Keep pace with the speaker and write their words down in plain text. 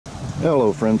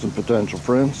Hello friends and potential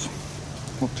friends.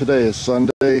 Well, today is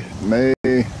Sunday, May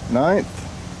 9th,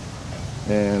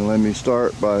 and let me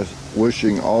start by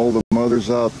wishing all the mothers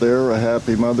out there a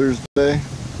happy Mother's Day.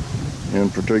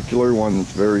 In particular, one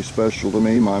that's very special to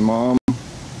me, my mom.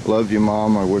 Love you,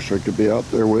 Mom. I wish I could be out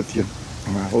there with you.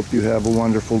 And I hope you have a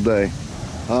wonderful day.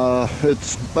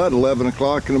 It's about 11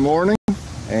 o'clock in the morning,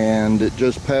 and it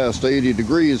just passed 80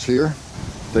 degrees here.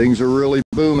 Things are really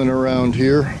booming around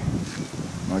here.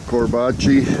 My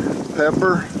Corbaci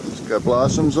pepper, it's got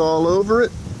blossoms all over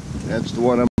it. That's the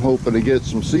one I'm hoping to get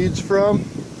some seeds from.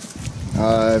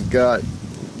 I've got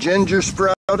ginger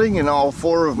sprouting in all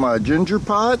 4 of my ginger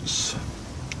pots.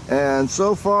 And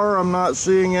so far I'm not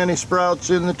seeing any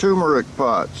sprouts in the turmeric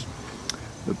pots.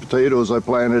 The potatoes I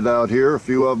planted out here, a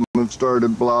few of them have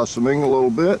started blossoming a little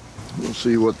bit. We'll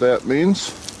see what that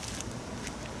means.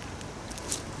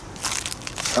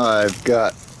 I've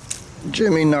got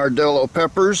Jimmy Nardello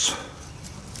peppers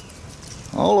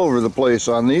all over the place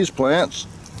on these plants.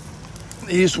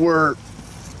 These were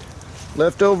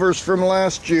leftovers from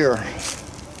last year.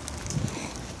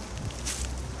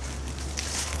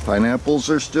 Pineapples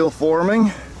are still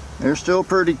forming. They're still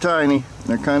pretty tiny.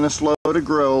 They're kind of slow to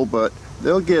grow, but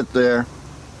they'll get there.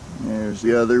 There's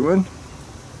the other one.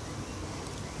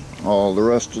 All the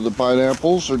rest of the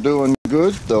pineapples are doing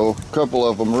good, though a couple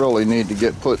of them really need to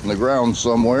get put in the ground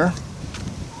somewhere.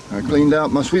 I cleaned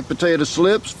out my sweet potato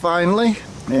slips finally,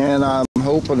 and I'm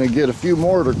hoping to get a few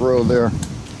more to grow there.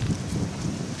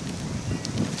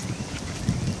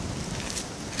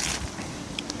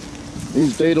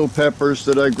 These dado peppers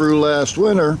that I grew last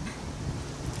winter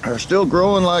are still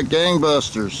growing like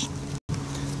gangbusters.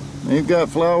 They've got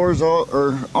flowers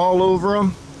all over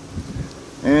them,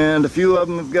 and a few of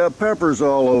them have got peppers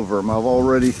all over them. I've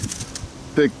already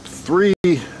picked 3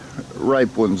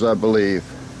 ripe ones, I believe.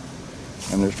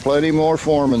 And there's plenty more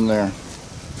forming there.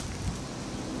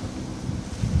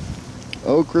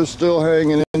 Okra's still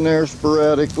hanging in there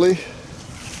sporadically.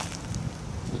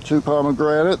 The 2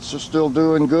 pomegranates are still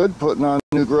doing good, putting on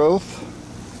new growth.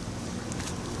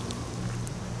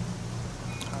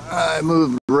 I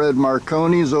moved red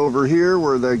Marconis over here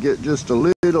where they get just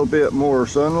a little bit more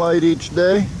sunlight each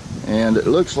day. And it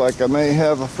looks like I may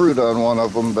have a fruit on one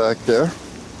of them back there.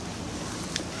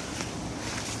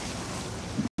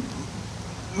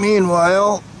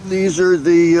 Meanwhile, these are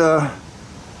the,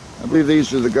 I believe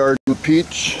these are the Garden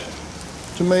Peach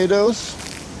tomatoes.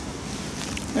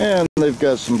 And they've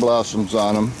got some blossoms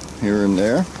on them here and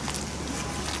there.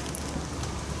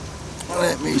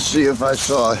 Let me see if I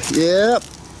saw, yep.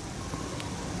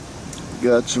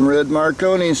 Got some red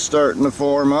Marconis starting to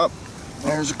form up.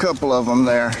 There's a couple of them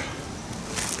there.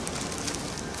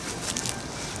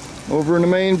 Over in the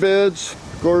main beds,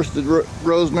 of course, the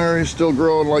rosemary is still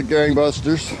growing like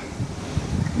gangbusters.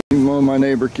 Even though my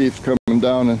neighbor keeps coming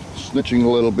down and snitching a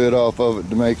little bit off of it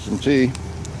to make some tea.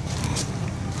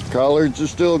 Collards are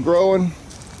still growing.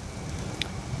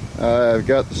 I've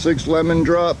got the 6 lemon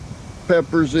drop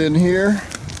peppers in here.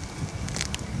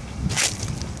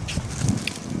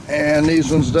 And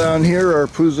these ones down here are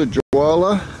Pusa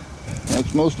Jawala.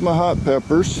 That's most of my hot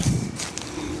peppers.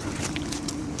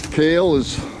 Kale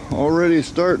is already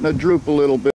starting to droop a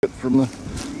little bit from the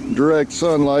direct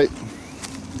sunlight.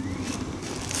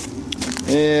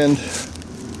 And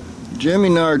Jimmy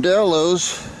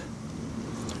Nardellos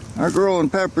are growing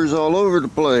peppers all over the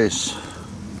place.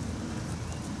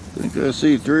 I think I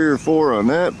see 3 or 4 on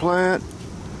that plant,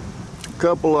 a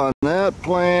couple on that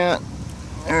plant,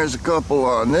 there's a couple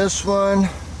on this one,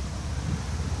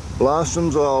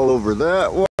 blossoms all over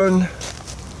that one.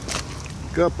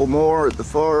 Couple more at the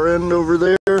far end over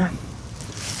there.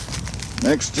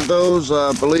 Next to those,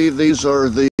 I believe these are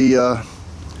the, I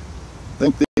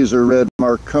think these are red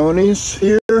Marconis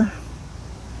here.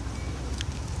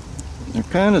 They're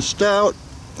kind of stout.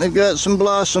 They've got some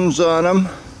blossoms on them.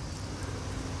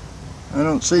 I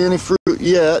don't see any fruit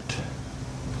yet.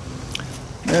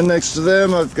 And next to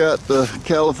them, I've got the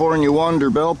California Wonder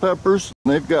bell peppers.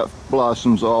 They've got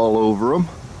blossoms all over them.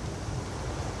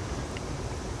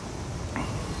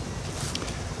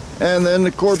 And then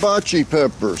the Corbaci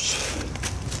peppers.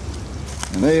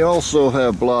 And they also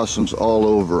have blossoms all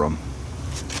over them.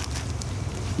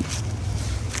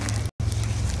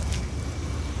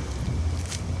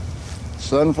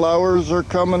 Sunflowers are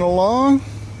coming along.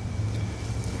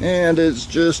 And it's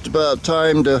just about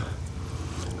time to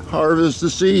harvest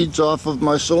the seeds off of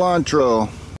my cilantro.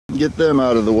 Get them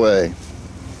out of the way.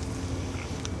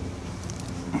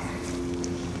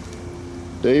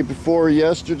 Day before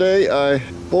yesterday, I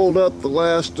pulled up the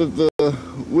last of the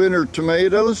winter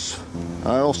tomatoes.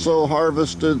 I also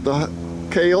harvested the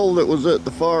kale that was at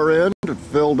the far end. It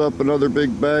filled up another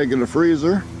big bag in the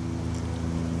freezer.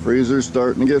 Freezer's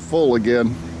starting to get full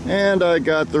again. And I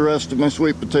got the rest of my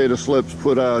sweet potato slips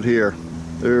put out here.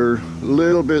 They're a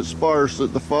little bit sparse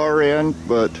at the far end,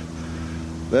 but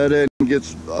that end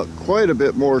gets quite a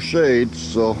bit more shade,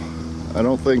 so I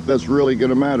don't think that's really going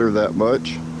to matter that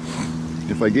much.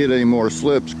 If I get any more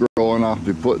slips growing, I'll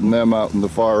be putting them out in the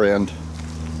far end.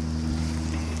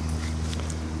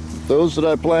 Those that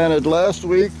I planted last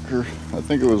week, or I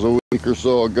think it was a week or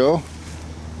so ago,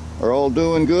 are all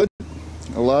doing good.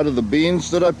 A lot of the beans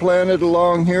that I planted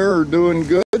along here are doing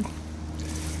good.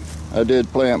 I did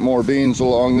plant more beans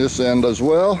along this end as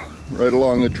well, right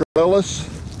along the trellis,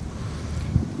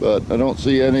 but I don't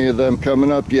see any of them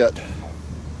coming up yet.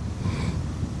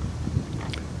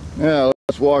 Now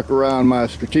let's walk around my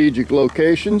strategic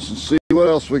locations and see what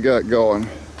else we got going.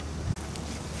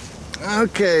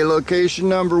 Okay, location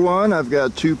number one, I've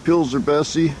got 2 Pilsner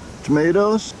Bessie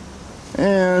tomatoes,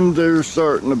 and they're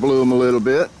starting to bloom a little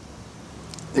bit.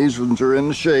 These ones are in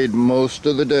the shade most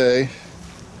of the day.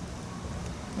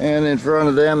 And in front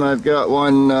of them I've got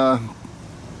one,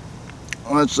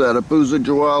 what's that, a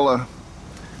Puza-Jawala.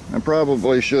 I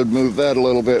probably should move that a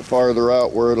little bit farther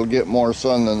out where it'll get more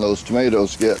sun than those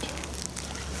tomatoes get.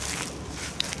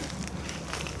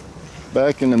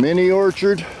 Back in the mini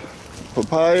orchard,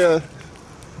 papaya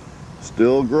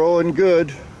still growing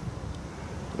good,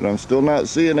 but I'm still not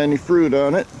seeing any fruit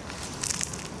on it.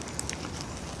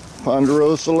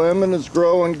 Ponderosa lemon is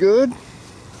growing good.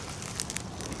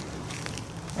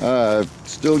 I've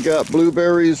still got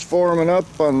blueberries forming up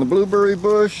on the blueberry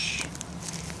bush.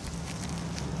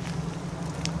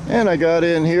 And I got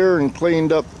in here and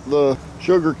cleaned up the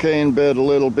sugarcane bed a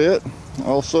little bit.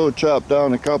 Also chopped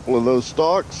down a couple of those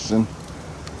stalks, and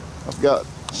I've got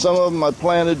some of them I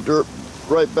planted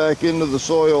right back into the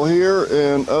soil here,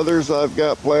 and others I've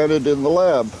got planted in the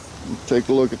lab. We'll take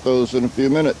a look at those in a few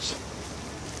minutes.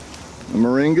 The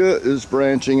moringa is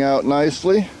branching out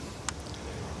nicely,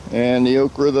 and the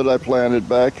okra that I planted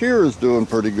back here is doing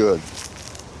pretty good.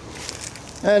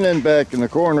 And then back in the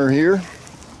corner here,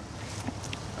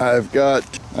 I've got,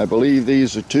 I believe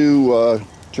these are 2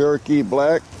 Cherokee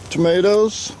black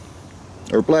tomatoes,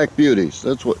 or black beauties.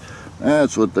 That's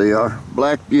what they are,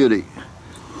 black beauty.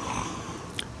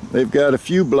 They've got a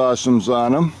few blossoms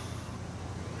on them.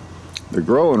 They're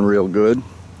growing real good.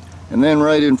 And then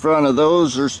right in front of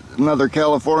those, there's another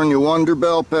California Wonder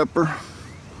Bell pepper.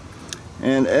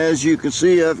 And as you can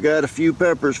see, I've got a few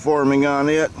peppers forming on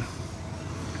it.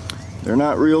 They're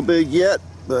not real big yet,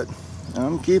 but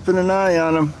I'm keeping an eye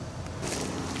on them.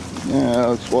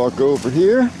 Now let's walk over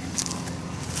here.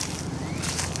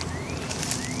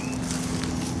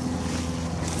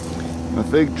 My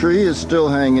fig tree is still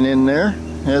hanging in there.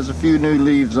 Has a few new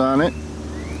leaves on it.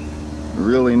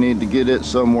 Really need to get it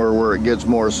somewhere where it gets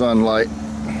more sunlight.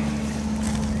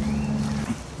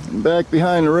 And back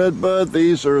behind the red bud,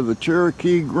 these are the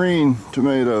Cherokee green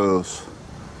tomatoes.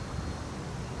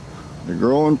 They're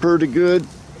growing pretty good.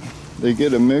 They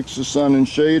get a mix of sun and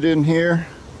shade in here.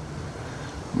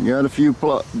 We got a few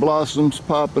blossoms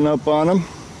popping up on them.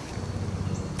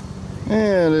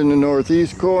 And in the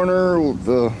northeast corner,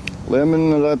 the lemon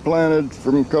that I planted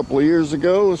from a couple of years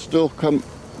ago is still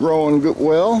growing good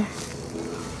well.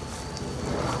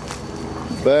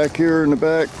 Back here in the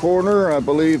back corner, I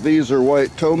believe these are white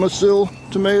Tomasil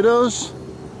tomatoes.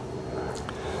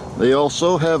 They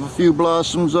also have a few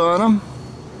blossoms on them.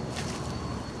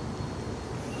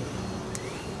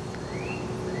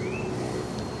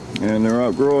 And they're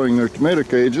outgrowing their tomato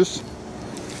cages.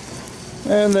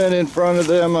 And then in front of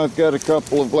them, I've got a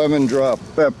couple of lemon drop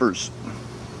peppers.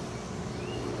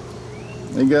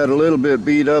 They got a little bit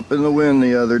beat up in the wind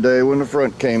the other day when the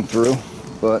front came through,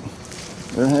 but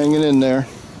they're hanging in there.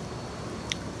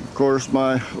 Of course,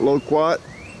 my loquat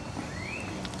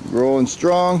growing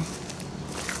strong.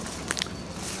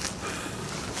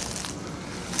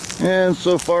 And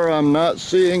so far I'm not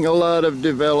seeing a lot of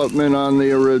development on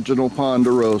the original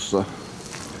Ponderosa.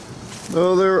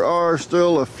 Though there are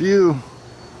still a few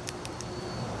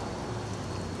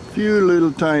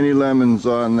little tiny lemons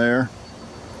on there.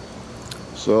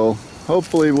 So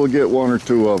hopefully we'll get 1 or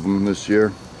 2 of them this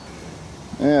year.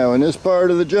 Now in this part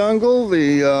of the jungle,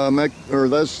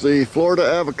 that's the Florida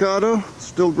avocado,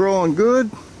 still growing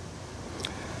good.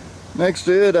 Next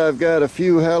to it I've got a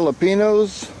few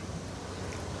jalapenos,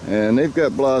 and they've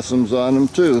got blossoms on them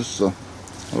too, so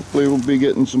hopefully we'll be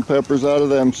getting some peppers out of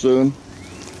them soon.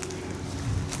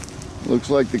 Looks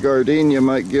like the gardenia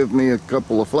might give me a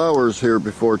couple of flowers here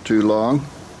before too long.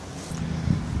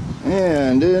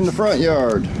 And in the front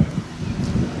yard,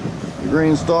 we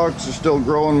green stalks are still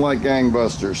growing like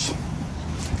gangbusters.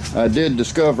 I did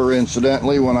discover,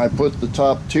 incidentally, when I put the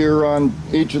top tier on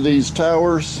each of these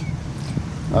towers,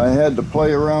 I had to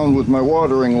play around with my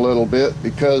watering a little bit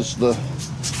because the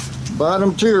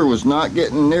bottom tier was not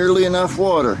getting nearly enough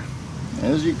water.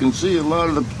 As you can see, a lot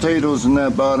of the potatoes in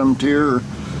that bottom tier are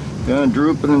kind of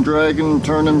drooping and dragging and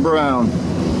turning brown.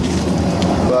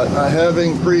 But I have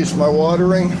increased my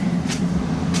watering,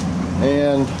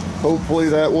 and hopefully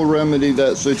that will remedy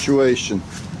that situation.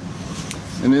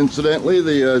 And incidentally,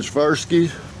 the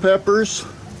Zvarsky peppers,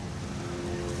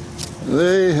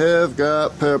 they have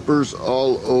got peppers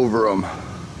all over them.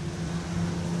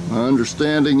 My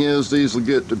understanding is these will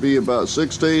get to be about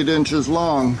 6 to 8 inches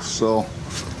long, so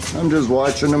I'm just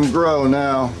watching them grow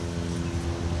now.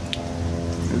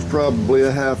 There's probably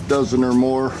a half dozen or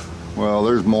more. Well,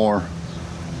 there's more.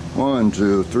 1,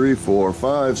 2, 3, 4,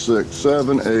 5, 6,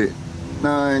 7, 8,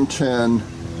 9, 10.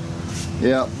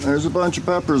 Yeah, there's a bunch of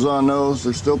peppers on those.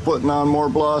 They're still putting on more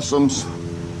blossoms.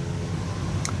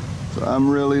 So I'm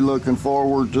really looking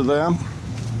forward to them.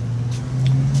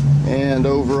 And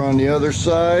over on the other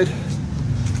side,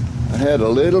 I had a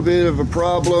little bit of a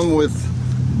problem with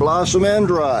blossom end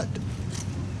rot.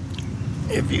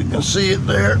 If you can see it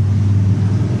there.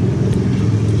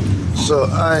 So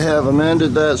I have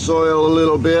amended that soil a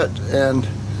little bit and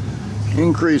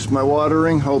increased my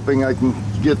watering, hoping I can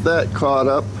get that caught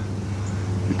up,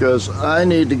 because I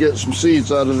need to get some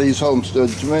seeds out of these homestead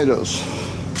tomatoes.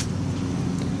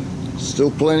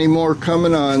 Still plenty more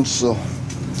coming on, so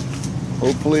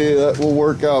hopefully that will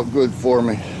work out good for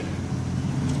me.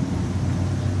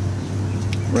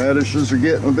 Radishes are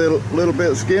getting a little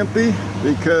bit skimpy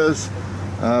because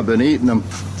I've been eating them.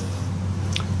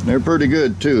 They're pretty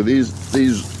good too.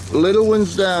 These little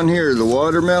ones down here, the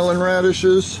watermelon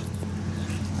radishes,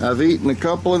 I've eaten a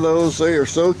couple of those. They are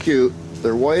so cute.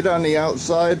 They're white on the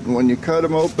outside, and when you cut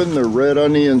them open, they're red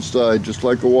on the inside, just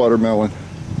like a watermelon.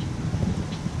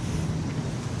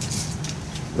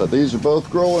 But these are both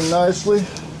growing nicely,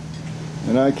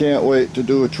 and I can't wait to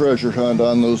do a treasure hunt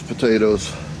on those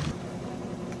potatoes.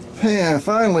 And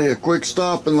finally, a quick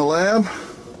stop in the lab,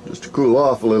 just to cool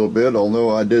off a little bit, although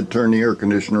I did turn the air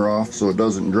conditioner off so it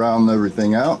doesn't drown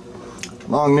everything out.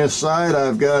 Along this side,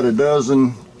 I've got a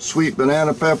dozen sweet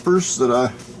banana peppers that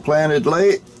I planted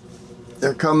late.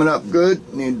 They're coming up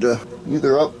good. Need to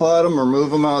either up pot them or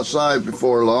move them outside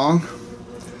before long.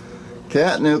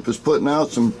 Catnip is putting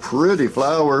out some pretty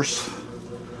flowers.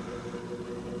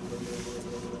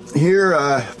 Here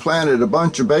I planted a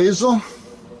bunch of basil.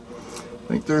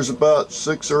 I think there's about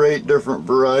 6 or 8 different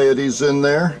varieties in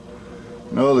there.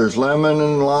 No, there's lemon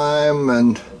and lime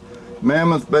and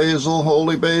mammoth basil,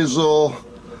 holy basil,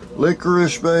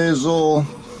 licorice basil,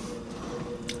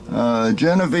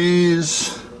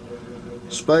 Genovese,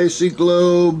 spicy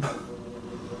globe,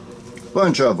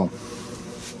 bunch of them.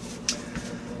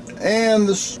 And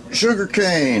the sugar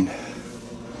cane.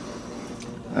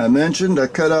 I mentioned I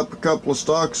cut up a couple of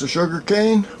stalks of sugar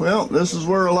cane. Well, this is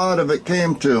where a lot of it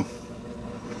came to.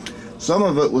 Some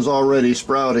of it was already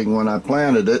sprouting when I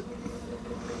planted it.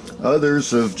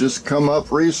 Others have just come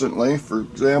up recently. For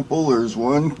example, there's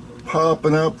one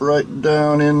popping up right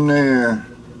down in there.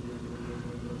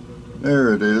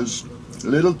 There it is.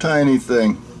 Little tiny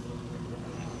thing.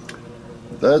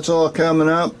 That's all coming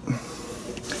up.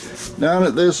 Down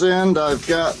at this end, I've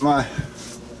got my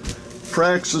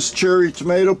Praxis cherry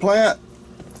tomato plant,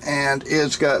 and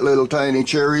it's got little tiny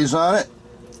cherries on it,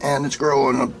 and it's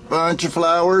growing a bunch of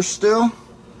flowers still.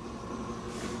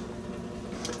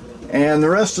 And the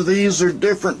rest of these are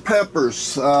different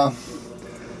peppers.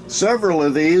 Several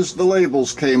of these, the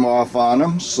labels came off on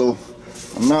them, so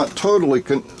I'm not totally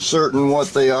certain what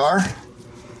they are.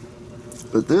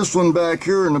 But this one back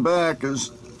here in the back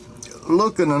is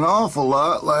looking an awful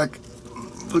lot like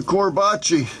the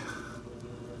Corbaci.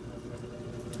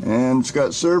 And it's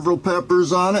got several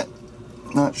peppers on it.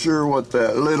 Not sure what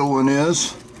that little one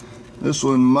is. This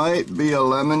one might be a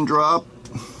lemon drop.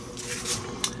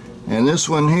 And this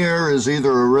one here is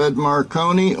either a red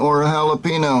Marconi or a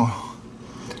jalapeno.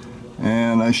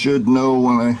 And I should know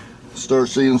when I start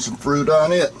seeing some fruit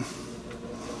on it.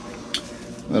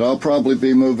 But I'll probably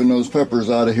be moving those peppers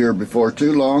out of here before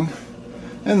too long.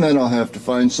 And then I'll have to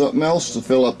find something else to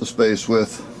fill up the space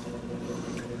with.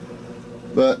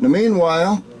 But in the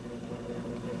meanwhile,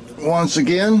 once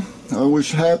again, I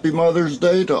wish Happy Mother's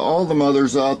Day to all the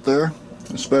mothers out there,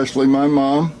 especially my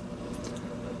mom.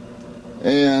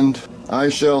 And I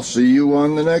shall see you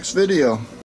on the next video.